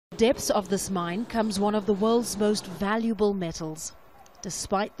depths of this mine comes one of the world's most valuable metals.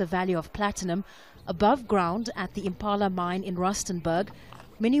 Despite the value of platinum, above ground at the Impala mine in Rustenburg,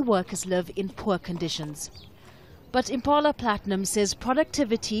 many workers live in poor conditions. But Impala Platinum says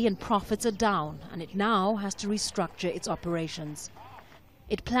productivity and profits are down, and it now has to restructure its operations.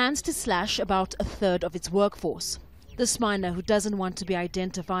 It plans to slash about a third of its workforce. This miner, who doesn't want to be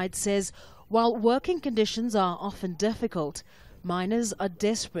identified, says while working conditions are often difficult, miners are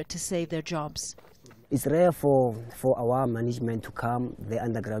desperate to save their jobs. It's rare for our management to come there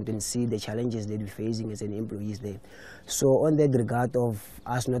underground and see the challenges that we're facing as an employees there. So on that regard of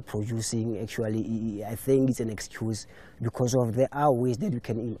us not producing, actually, I think it's an excuse because of there are ways that we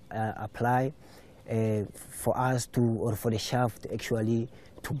can apply for us to, or for the shaft actually,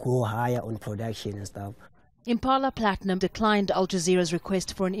 to go higher on production and stuff. Impala Platinum declined Al Jazeera's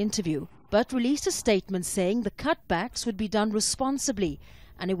request for an interview, but released a statement saying the cutbacks would be done responsibly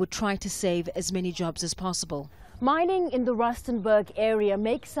and it would try to save as many jobs as possible. Mining in the Rustenburg area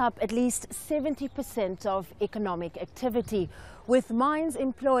makes up at least 70% of economic activity, with mines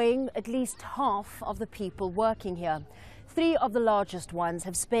employing at least half of the people working here. 3 of the largest ones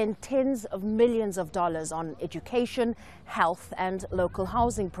have spent tens of millions of dollars on education, health and local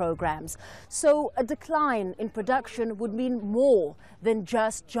housing programs. So a decline in production would mean more than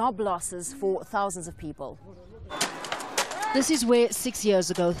just job losses for thousands of people. This is where 6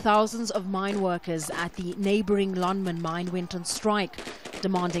 years ago thousands of mine workers at the neighboring Lonmin mine went on strike,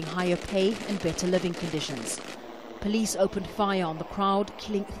 demanding higher pay and better living conditions. Police opened fire on the crowd,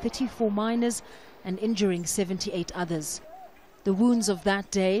 killing 34 miners and injuring 78 others. The wounds of that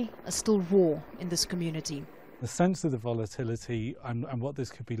day are still raw in this community. The sense of the volatility and what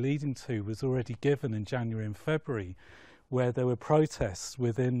this could be leading to was already given in January and February, where there were protests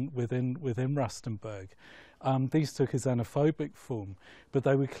within Rustenburg. These took a xenophobic form, but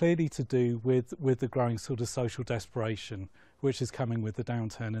they were clearly to do with the growing sort of social desperation which is coming with the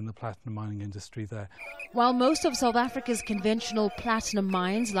downturn in the platinum mining industry there. While most of South Africa's conventional platinum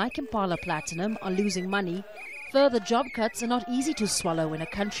mines, like Impala Platinum, are losing money, further job cuts are not easy to swallow in a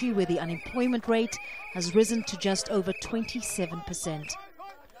country where the unemployment rate has risen to just over 27%.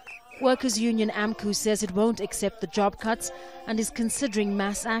 Workers' Union AMCU says it won't accept the job cuts and is considering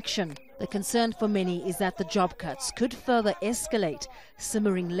mass action. The concern for many is that the job cuts could further escalate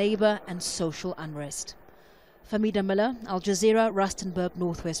simmering labour and social unrest. Famida Miller, Al Jazeera, Rustenburg,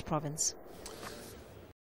 Northwest Province.